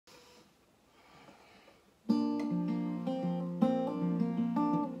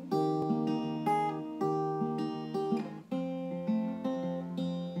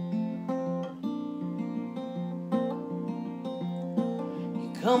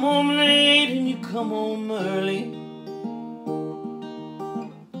come home late and you come home early.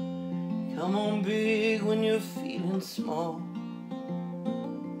 Come home big when you're feeling small.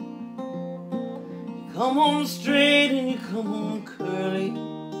 You come home straight and you come home curly.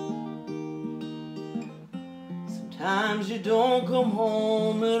 Sometimes you don't come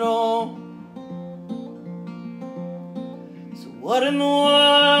home at all. So what in the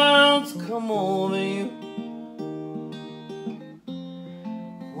world's come over you?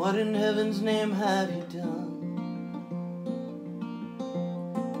 What in heaven's name have you done?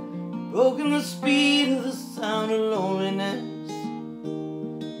 You've broken the speed of the sound of loneliness.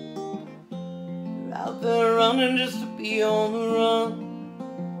 You're out there running just to be on the run.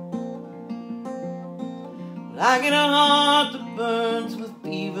 Well, I get a heart that burns with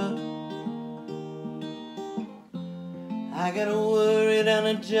fever. I got a worried and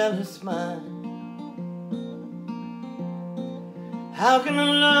a jealous mind. How can a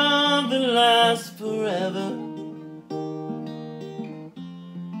love that lasts forever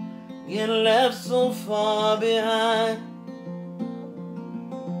get left so far behind?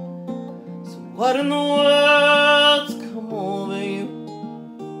 So what in the world's come over you?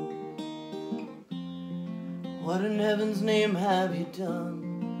 What in heaven's name have you done?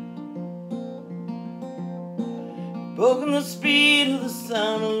 You've broken the speed of the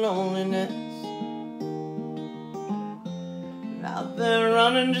sound of loneliness. Out there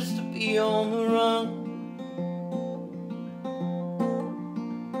running just to be on the run.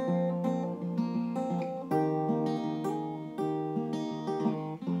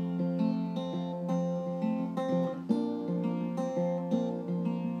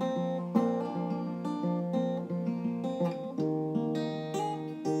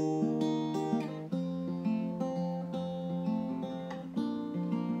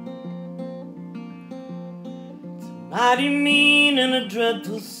 Mighty mean and a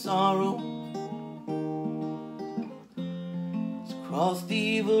dreadful sorrow. It's crossed the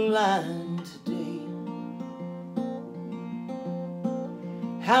evil line today.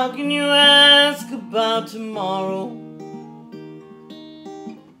 How can you ask about tomorrow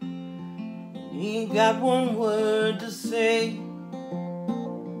when you ain't got one word to say?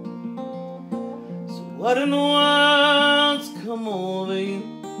 So what in the world's come over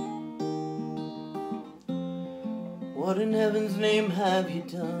you? What in heaven's name have you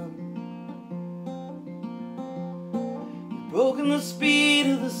done? You've broken the speed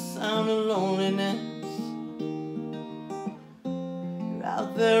of the sound of loneliness. You're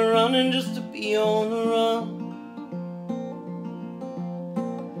out there running just to be on the run.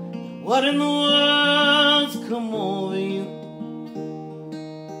 What in the world's come over you?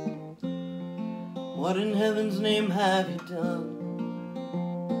 What in heaven's name have you done?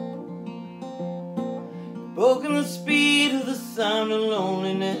 Broken the speed of the sound of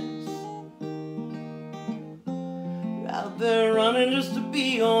loneliness. You're out there running just to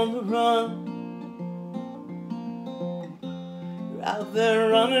be on the run. You're out there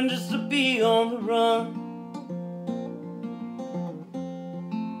running just to be on the run.